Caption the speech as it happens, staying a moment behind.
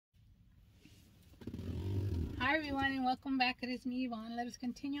Hi everyone, and welcome back. It is me, Yvonne. Let us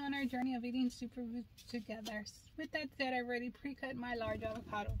continue on our journey of eating superfoods together. With that said, I've already pre-cut my large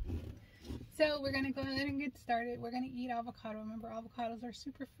avocado. So we're going to go ahead and get started. We're going to eat avocado. Remember, avocados are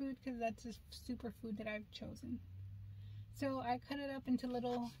superfood because that's a superfood that I've chosen. So I cut it up into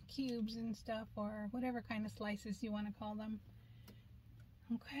little cubes and stuff, or whatever kind of slices you want to call them.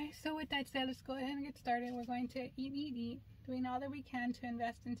 Okay, so with that said, let's go ahead and get started. We're going to eat, doing all that we can to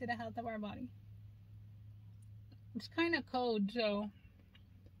invest into the health of our body. It's kind of cold, so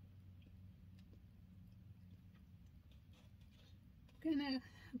I'm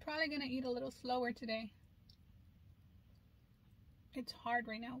probably gonna eat a little slower today. It's hard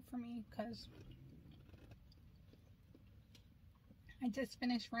right now for me because I just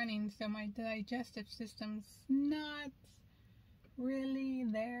finished running, so my digestive system's not really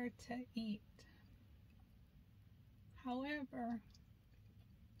there to eat. However,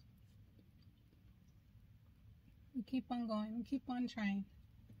 we keep on going, we keep on trying.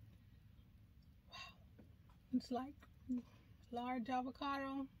 Wow, it's like large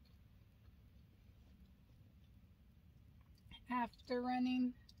avocado after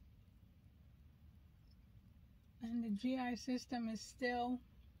running, and the GI system is still,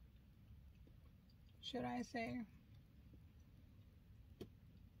 should I say,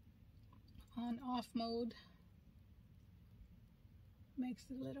 on off mode. Makes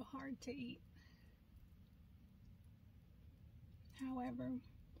it a little hard to eat. However,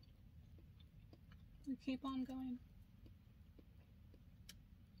 we keep on going.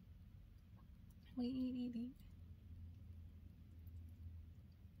 We eat.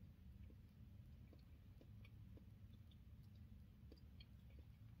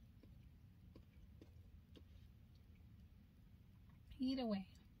 Eat away.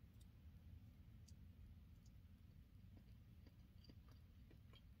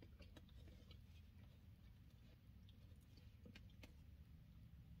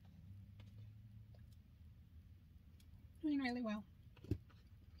 Doing really well.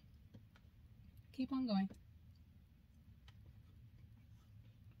 Keep on going.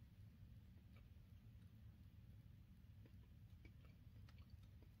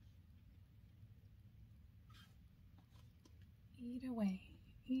 Eat away.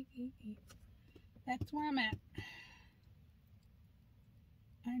 Eat. That's where I'm at.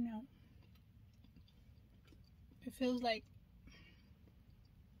 I know. It feels like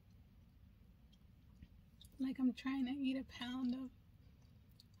I'm trying to eat a pound of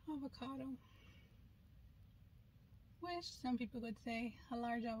avocado. Which some people would say a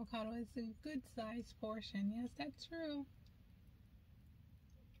large avocado is a good size portion. Yes, that's true.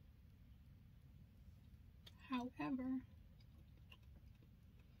 However,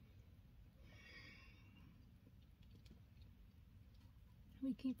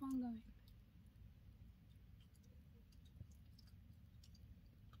 we keep on going.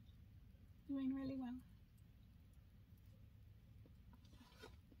 Doing really well.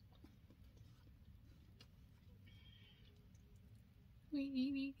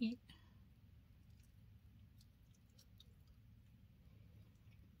 We eat.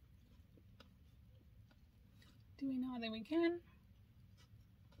 Doing all that we can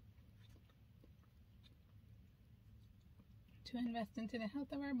to invest into the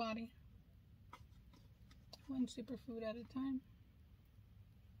health of our body, one superfood at a time.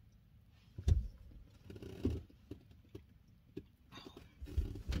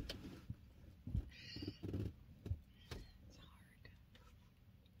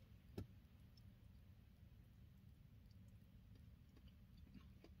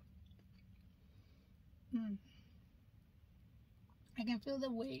 I can feel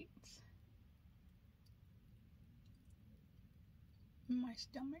the weight in my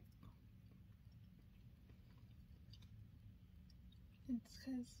stomach. It's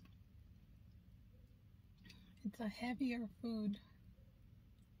because it's a heavier food.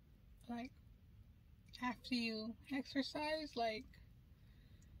 Like after you exercise, like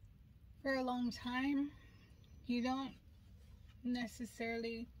for a long time, you don't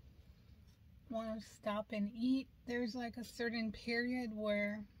necessarily want to stop and eat. There's like a certain period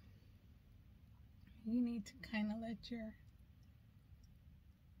where you need to kind of let your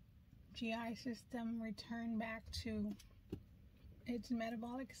GI system return back to its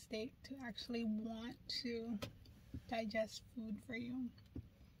metabolic state to actually want to digest food for you,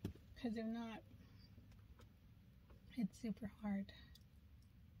 because if not, it's super hard.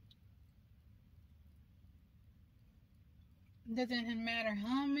 It doesn't matter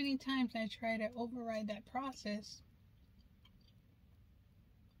how many times I try to override that process.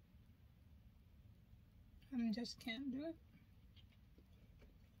 I just can't do it.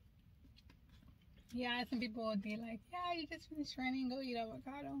 Yeah, some people would be like, yeah, you just finished running, go eat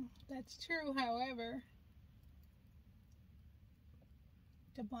avocado. That's true. However,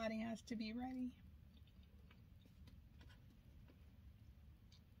 the body has to be ready.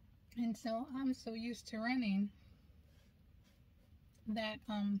 And so I'm so used to running that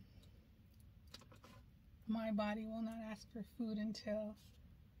my body will not ask for food until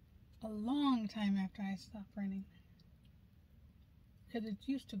a long time after I stop running, because it's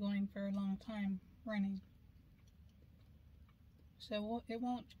used to going for a long time running. So it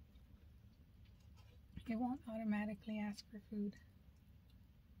won't automatically ask for food.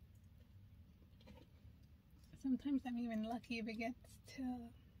 Sometimes I'm even lucky if it gets to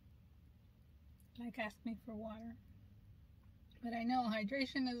like ask me for water. But I know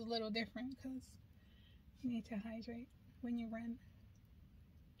hydration is a little different, because you need to hydrate when you run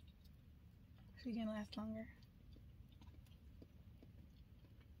so you can last longer.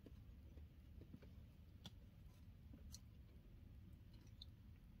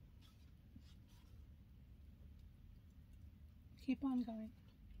 Keep on going.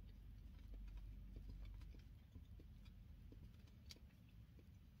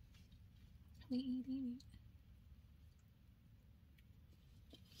 We eat.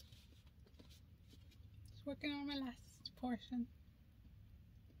 Just working on my last portion.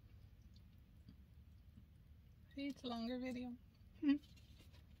 See, it's a longer video.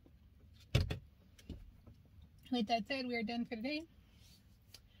 With that said, we are done for today.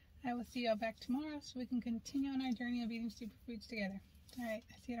 I will see y'all back tomorrow so we can continue on our journey of eating superfoods together. Alright,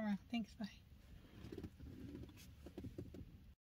 I see you tomorrow. Thanks, bye.